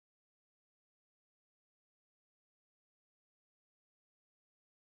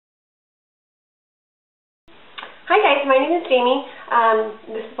Hi guys, my name is Jamie.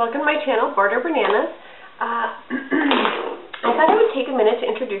 Welcome to my channel, Border Bananas. I thought I would take a minute to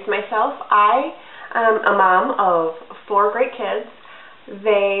introduce myself. I am a mom of 4 great kids.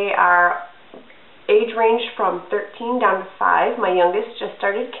 They are age range from 13 down to 5. My youngest just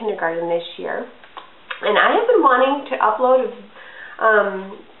started kindergarten this year. And I have been wanting to upload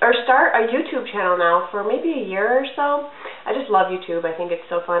or start a YouTube channel now for maybe a year or so. I just love YouTube. I think it's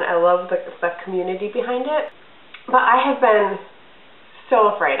so fun. I love the community behind it. But I have been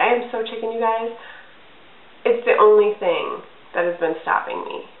so afraid. I am so chicken, you guys. It's the only thing that has been stopping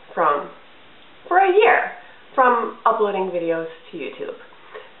me for a year, from uploading videos to YouTube.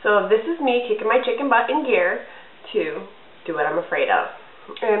 So this is me kicking my chicken butt in gear to do what I'm afraid of.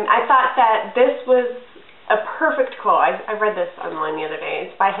 And I thought that this was a perfect quote. I read this online the other day.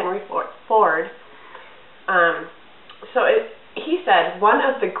 It's by Henry Ford. He said, "One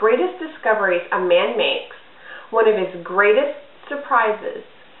of the greatest discoveries a man makes, one of his greatest surprises,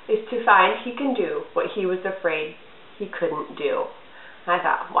 is to find he can do what he was afraid he couldn't do." And I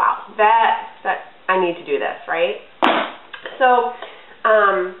thought, wow, that I need to do this, right? So,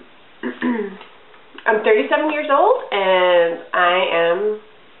 I'm 37 years old, and I am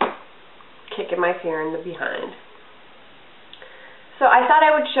kicking my fear in the behind. So I thought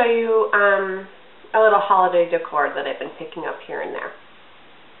I would show you a little holiday decor that I've been picking up here and there.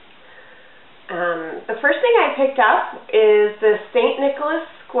 The first thing I picked up is the St. Nicholas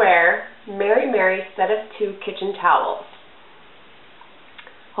Square Mary Mary set of 2 kitchen towels.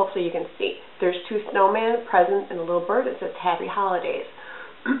 Hopefully you can see. There's 2 snowmen, presents, and a little bird that says Happy Holidays.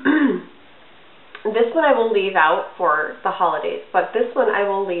 This one I will leave out for the holidays, but this one I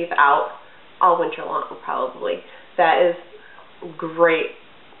will leave out all winter long, probably. That is a great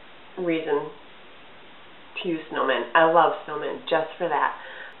reason to use snowmen. I love snowmen just for that.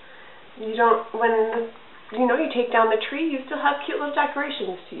 When you take down the tree, you still have cute little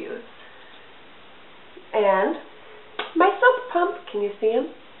decorations to use. And my soap pump, can you see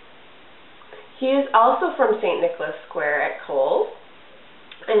him? He is also from St. Nicholas Square at Kohl,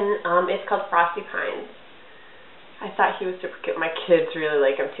 and it's called Frosty Pines. I thought he was super cute. My kids really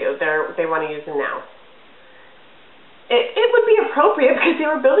like him too. They want to use him now. It would be appropriate because they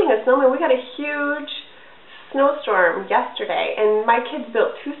were building a snowman. We got a huge snowstorm yesterday, and my kids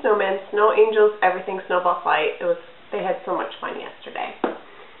built 2 snowmen, snow angels, everything, snowball fight. They had so much fun yesterday.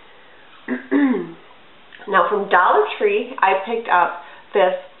 Now from Dollar Tree, I picked up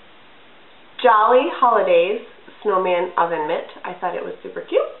this Jolly Holidays snowman oven mitt. I thought it was super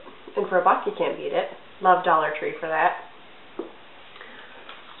cute, and for $1 you can't beat it. Love Dollar Tree for that.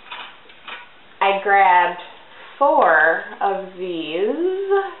 I grabbed 4 of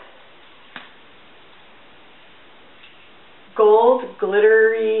these gold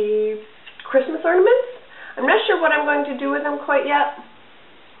glittery Christmas ornaments. I'm not sure what I'm going to do with them quite yet.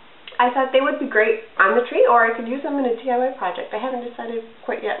 I thought they would be great on the tree, or I could use them in a DIY project. I haven't decided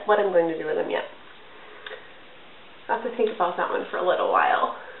quite yet what I'm going to do with them yet. I'll have to think about that one for a little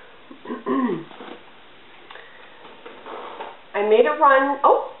while. I made a run.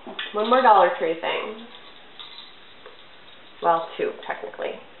 Oh, one more Dollar Tree thing. Well, 2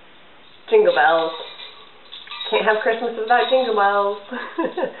 technically. Jingle bells. Can't have Christmas without jingle bells.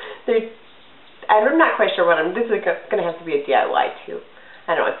 I'm not quite sure what this is going to have to be a DIY too.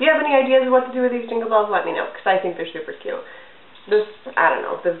 I don't know. If you have any ideas of what to do with these jingle bells, let me know, because I think they're super cute. I don't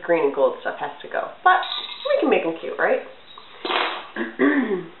know, this green and gold stuff has to go. But we can make them cute, right?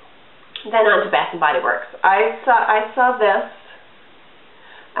 Then on to Bath & Body Works. I saw this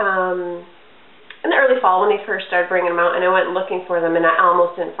in the early fall when they first started bringing them out, and I went looking for them, and I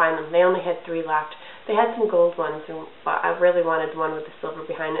almost didn't find them. They only had 3 left. They had some gold ones, but I really wanted one with the silver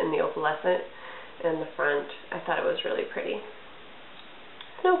behind it and the opalescent in the front. I thought it was really pretty.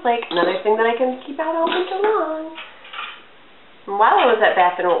 Snowflake, another thing that I can keep out all winter long. And while I was at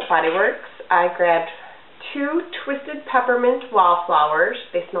Bath & Body Works, I grabbed 2 twisted peppermint wallflowers.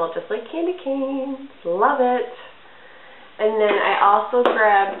 They smell just like candy canes. Love it. And then I also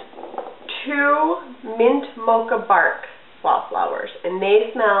grabbed 2 mint mocha bark wallflowers, and they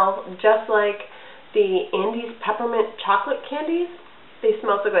smell just like the Andes peppermint chocolate candies. They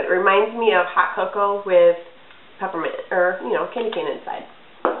smell so good. It reminds me of hot cocoa with peppermint, or candy cane inside.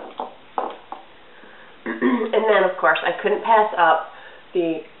 And then, of course, I couldn't pass up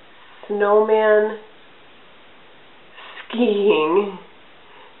the snowman skiing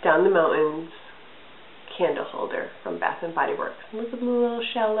down the mountains candle holder from Bath & Body Works. Look at the little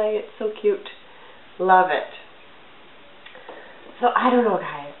chalet. It's so cute. Love it. So, I don't know,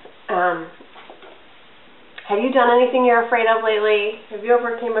 guys. Have you done anything you're afraid of lately? Have you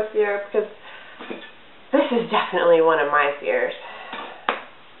overcame a fear? Because This is definitely one of my fears.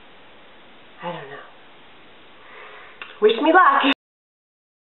 I don't know. Wish me luck.